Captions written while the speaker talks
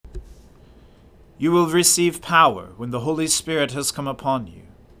You will receive power when the Holy Spirit has come upon you,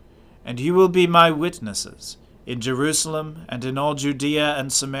 and you will be my witnesses in Jerusalem and in all Judea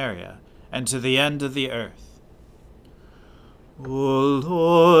and Samaria, and to the end of the earth. O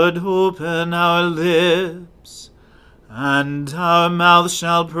Lord, open our lips, and our mouth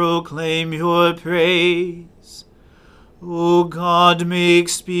shall proclaim your praise. O God, make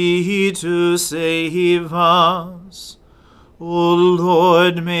speed to save us. O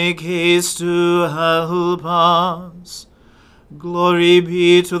Lord, make haste to help us. Glory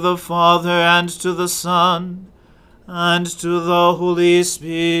be to the Father, and to the Son, and to the Holy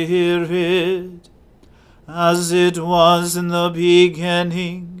Spirit, as it was in the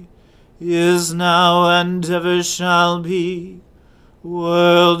beginning, is now, and ever shall be,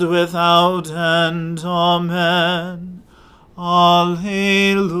 world without end. Amen. Alleluia.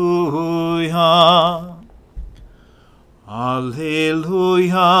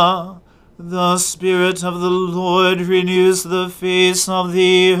 Alleluia. The Spirit of the Lord renews the face of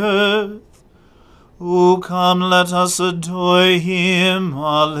the earth. O come, let us adore him.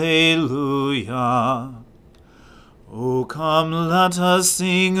 Alleluia. O come, let us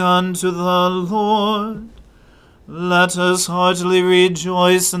sing unto the Lord. Let us heartily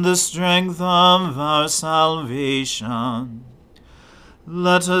rejoice in the strength of our salvation.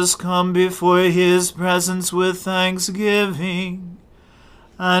 Let us come before his presence with thanksgiving,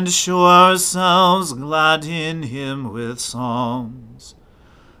 and show ourselves glad in him with psalms.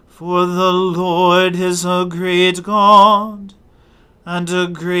 For the Lord is a great God, and a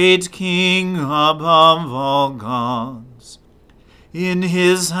great King above all gods. In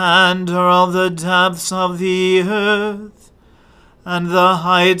his hand are all the depths of the earth, and the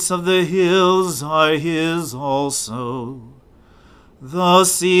heights of the hills are his also. The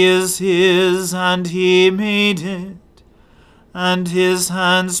sea is his, and he made it, and his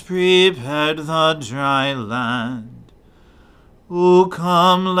hands prepared the dry land. O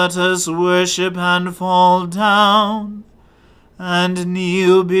come, let us worship and fall down, and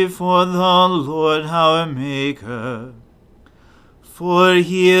kneel before the Lord our Maker. For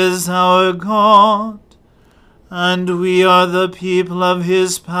he is our God, and we are the people of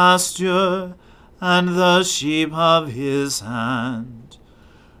his pasture, and the sheep of his hand.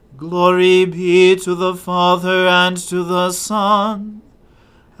 Glory be to the Father, and to the Son,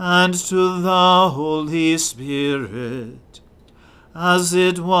 and to the Holy Spirit, as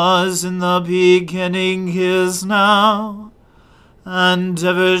it was in the beginning, is now, and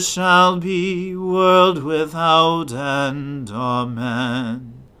ever shall be, world without end.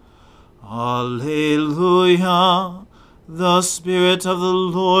 Amen. Alleluia. The Spirit of the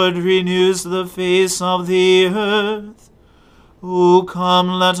Lord renews the face of the earth. O come,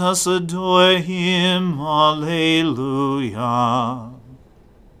 let us adore him. Alleluia.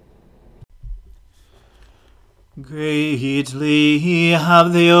 Greatly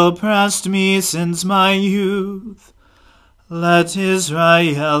have they oppressed me since my youth. Let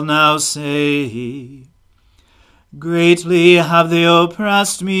Israel now say, greatly have they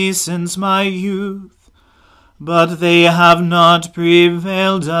oppressed me since my youth, but they have not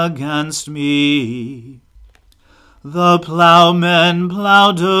prevailed against me. The plowmen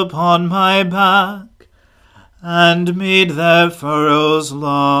plowed upon my back, and made their furrows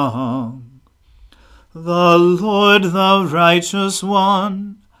long. The Lord, the righteous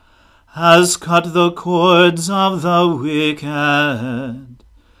one, has cut the cords of the wicked.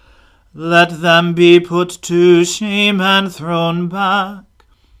 Let them be put to shame and thrown back,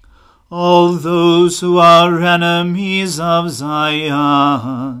 all those who are enemies of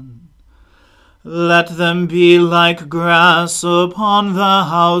Zion. Let them be like grass upon the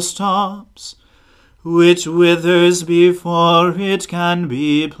housetops, which withers before it can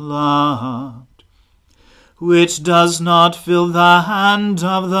be plucked, which does not fill the hand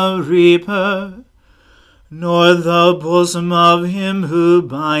of the reaper, nor the bosom of him who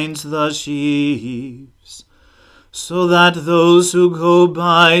binds the sheaves, so that those who go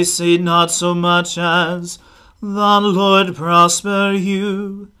by say not so much as, the Lord prosper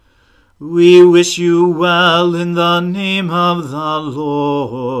you. We wish you well in the name of the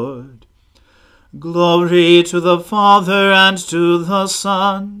Lord. Glory to the Father, and to the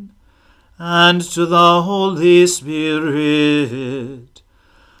Son, and to the Holy Spirit,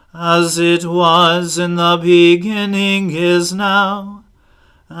 as it was in the beginning, is now,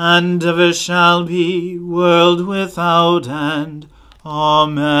 and ever shall be, world without end.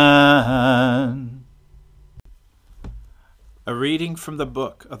 Amen. A reading from the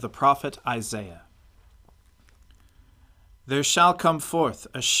book of the prophet Isaiah. There shall come forth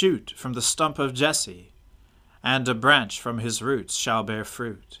a shoot from the stump of Jesse, and a branch from his roots shall bear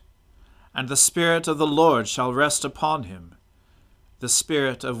fruit. and the Spirit of the Lord shall rest upon him, the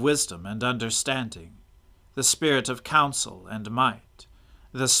Spirit of wisdom and understanding, the Spirit of counsel and might,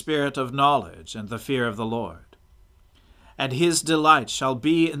 the Spirit of knowledge and the fear of the Lord. And his delight shall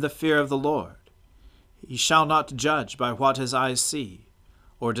be in the fear of the Lord. He shall not judge by what his eyes see,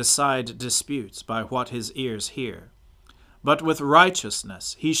 or decide disputes by what his ears hear. But with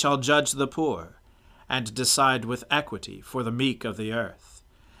righteousness he shall judge the poor, and decide with equity for the meek of the earth.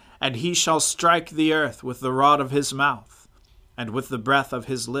 And he shall strike the earth with the rod of his mouth, and with the breath of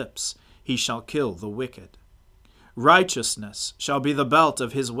his lips he shall kill the wicked. Righteousness shall be the belt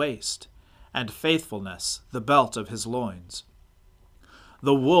of his waist, and faithfulness the belt of his loins.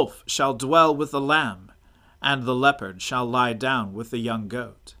 The wolf shall dwell with the lamb, and the leopard shall lie down with the young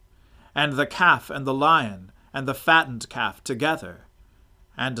goat, and the calf and the lion and the fattened calf together,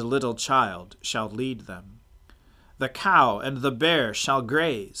 and a little child shall lead them. The cow and the bear shall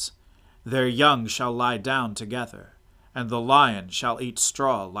graze, their young shall lie down together, and the lion shall eat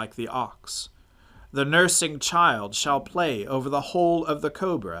straw like the ox. The nursing child shall play over the hole of the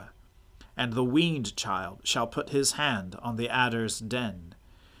cobra, and the weaned child shall put his hand on the adder's den.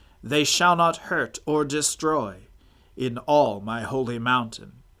 They shall not hurt or destroy in all my holy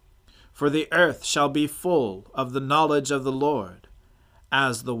mountain. For the earth shall be full of the knowledge of the Lord,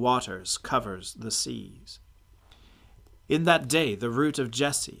 as the waters covers the seas. In that day the root of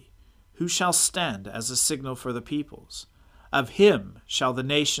Jesse, who shall stand as a signal for the peoples? Of him shall the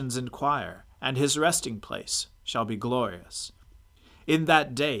nations inquire, and his resting place shall be glorious. In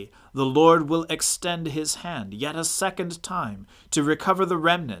that day the Lord will extend his hand yet a second time to recover the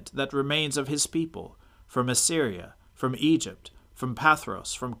remnant that remains of his people from Assyria, from Egypt, from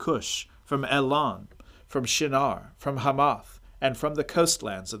Pathros, from Cush, from Elon, from Shinar, from Hamath, and from the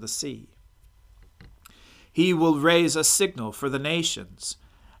coastlands of the sea. He will raise a signal for the nations,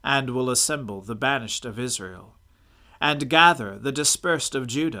 and will assemble the banished of Israel, and gather the dispersed of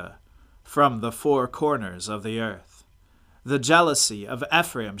Judah from the four corners of the earth. The jealousy of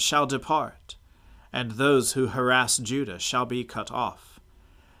Ephraim shall depart, and those who harass Judah shall be cut off.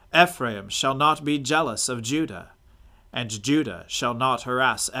 Ephraim shall not be jealous of Judah, and Judah shall not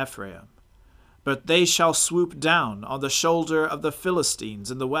harass Ephraim. But they shall swoop down on the shoulder of the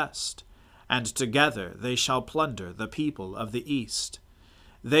Philistines in the west, and together they shall plunder the people of the east.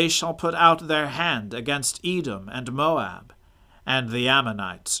 They shall put out their hand against Edom and Moab, and the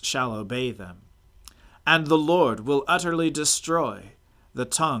Ammonites shall obey them. And the Lord will utterly destroy the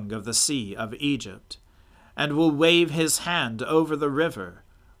tongue of the sea of Egypt, and will wave his hand over the river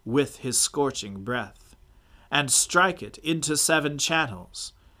with his scorching breath, and strike it into 7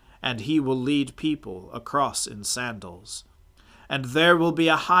 channels, and he will lead people across in sandals. And there will be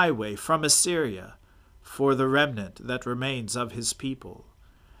a highway from Assyria for the remnant that remains of his people,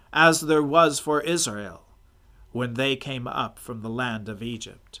 as there was for Israel when they came up from the land of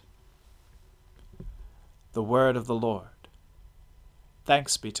Egypt. The word of the Lord.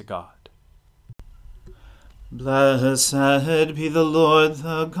 Thanks be to God. Blessed be the Lord,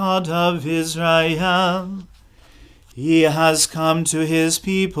 the God of Israel. He has come to his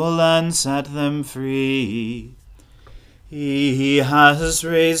people and set them free. He has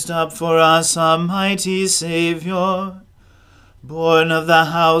raised up for us a mighty Saviour, born of the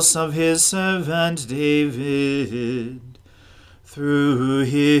house of his servant David. Through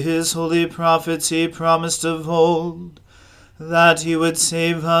his holy prophets he promised of old that he would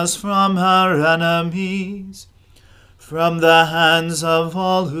save us from our enemies, from the hands of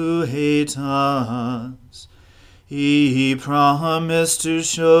all who hate us. He promised to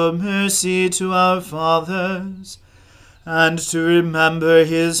show mercy to our fathers, and to remember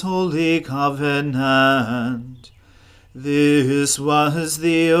his holy covenant. This was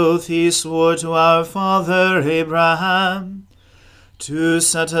the oath he swore to our father Abraham, to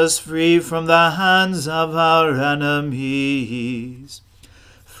set us free from the hands of our enemies,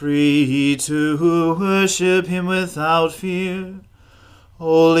 free to worship him without fear,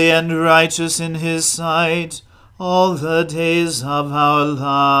 holy and righteous in his sight all the days of our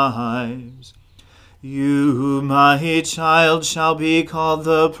lives. You, my child, shall be called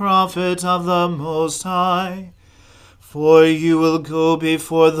the prophet of the Most High, for you will go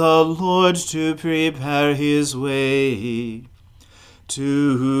before the Lord to prepare his way,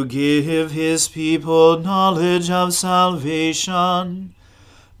 to give his people knowledge of salvation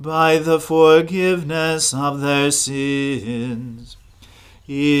by the forgiveness of their sins.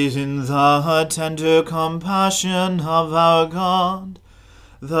 In the tender compassion of our God,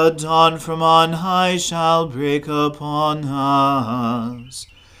 the dawn from on high shall break upon us,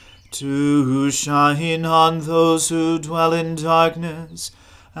 to shine on those who dwell in darkness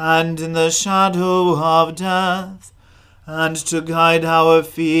and in the shadow of death, and to guide our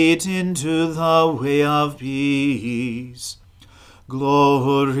feet into the way of peace.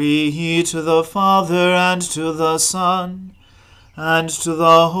 Glory to the Father, and to the Son, and to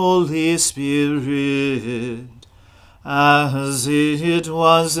the Holy Spirit, as it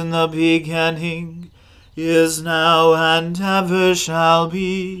was in the beginning, is now, and ever shall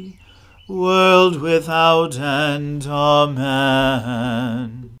be, world without end.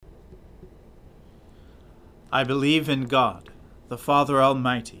 Amen. I believe in God, the Father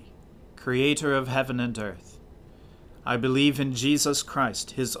Almighty, creator of heaven and earth. I believe in Jesus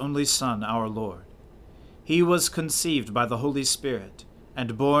Christ, his only Son, our Lord. He was conceived by the Holy Spirit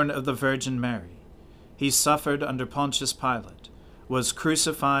and born of the Virgin Mary. He suffered under Pontius Pilate, was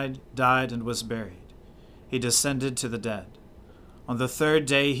crucified, died, and was buried. He descended to the dead. On the third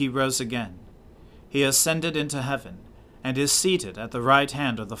day he rose again. He ascended into heaven, and is seated at the right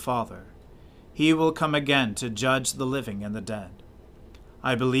hand of the Father. He will come again to judge the living and the dead.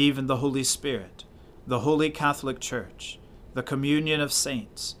 I believe in the Holy Spirit, the Holy Catholic Church, the communion of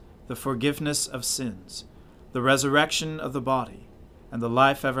saints, the forgiveness of sins, the resurrection of the body, and the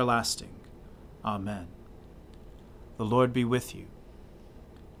life everlasting. Amen. The Lord be with you.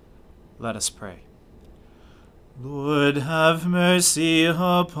 Let us pray. Lord, have mercy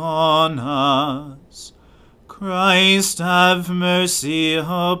upon us. Christ, have mercy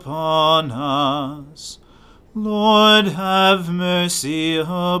upon us. Lord, have mercy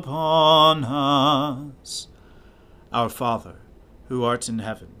upon us. Our Father, who art in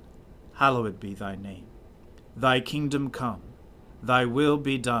heaven, hallowed be thy name. Thy kingdom come, thy will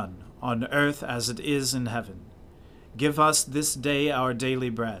be done, on earth as it is in heaven. Give us this day our daily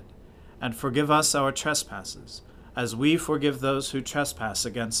bread, and forgive us our trespasses, as we forgive those who trespass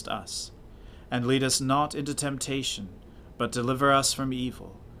against us. And lead us not into temptation, but deliver us from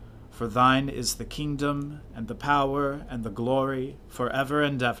evil. For thine is the kingdom, and the power, and the glory, forever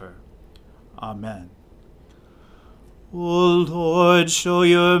and ever. Amen. O Lord, show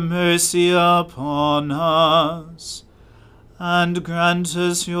your mercy upon us, and grant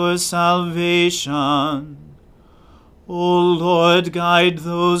us your salvation. O Lord, guide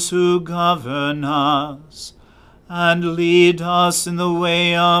those who govern us, and lead us in the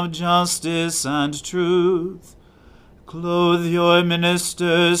way of justice and truth. Clothe your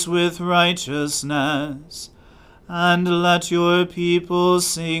ministers with righteousness, and let your people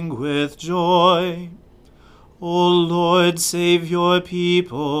sing with joy. O Lord, save your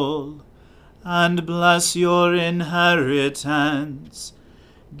people, and bless your inheritance.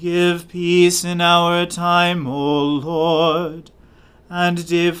 Give peace in our time, O Lord, and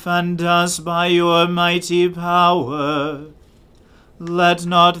defend us by your mighty power. Let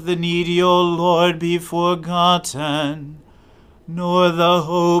not the needy, O Lord, be forgotten, nor the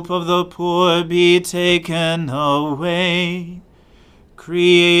hope of the poor be taken away.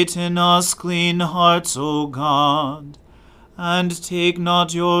 Create in us clean hearts, O God, and take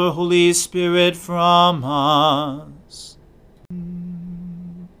not your Holy Spirit from us.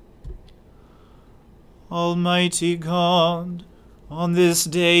 Almighty God, on this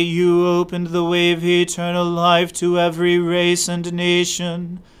day you opened the way of eternal life to every race and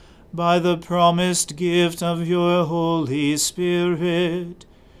nation by the promised gift of your Holy Spirit.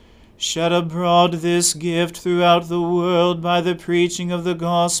 Shed abroad this gift throughout the world by the preaching of the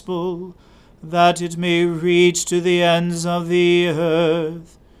gospel, that it may reach to the ends of the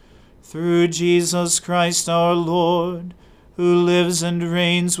earth. Through Jesus Christ our Lord, who lives and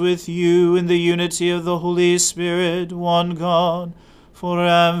reigns with you in the unity of the Holy Spirit, one God,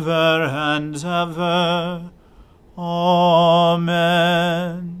 forever and ever. Amen.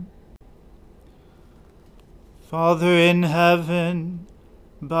 Father in heaven,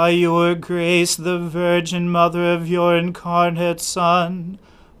 by your grace the Virgin Mother of your incarnate Son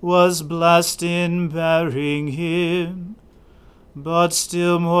was blessed in bearing him, but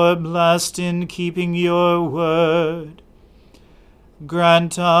still more blessed in keeping your word.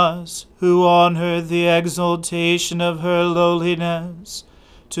 Grant us, who honor the exaltation of her lowliness,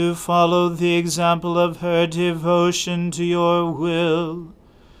 to follow the example of her devotion to your will.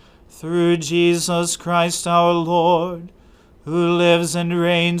 Through Jesus Christ our Lord, who lives and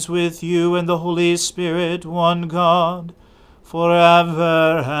reigns with you in the Holy Spirit, one God,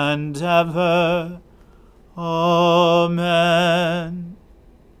 forever and ever. Amen.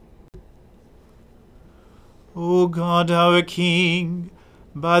 O God, our King,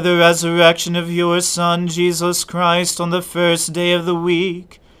 by the resurrection of your Son, Jesus Christ, on the first day of the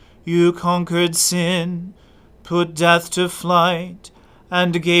week, you conquered sin, put death to flight,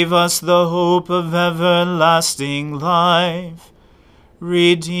 and gave us the hope of everlasting life.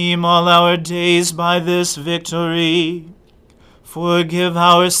 Redeem all our days by this victory. Forgive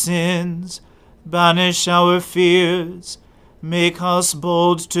our sins, banish our fears, make us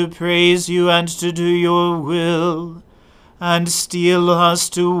bold to praise you and to do your will, and steel us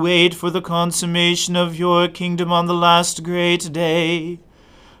to wait for the consummation of your kingdom on the last great day.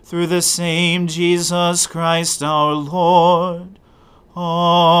 Through the same Jesus Christ our Lord.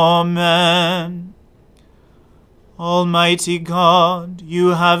 Amen. Almighty God, you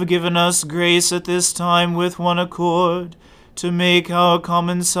have given us grace at this time with one accord to make our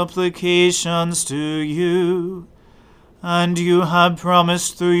common supplications to you. And you have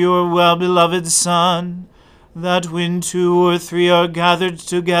promised through your well-beloved Son that when 2 or 3 are gathered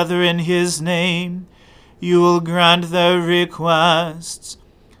together in his name, you will grant their requests.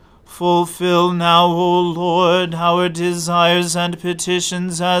 Fulfill now, O Lord, our desires and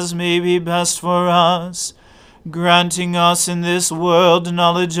petitions as may be best for us, granting us in this world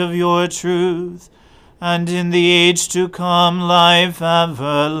knowledge of your truth, and in the age to come life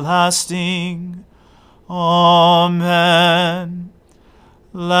everlasting. Amen.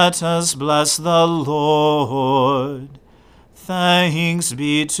 Let us bless the Lord. Thanks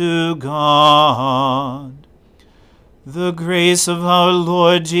be to God. The grace of our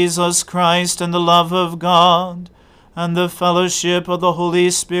Lord Jesus Christ and the love of God and the fellowship of the Holy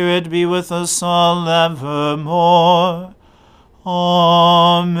Spirit be with us all evermore.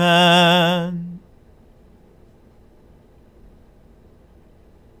 Amen.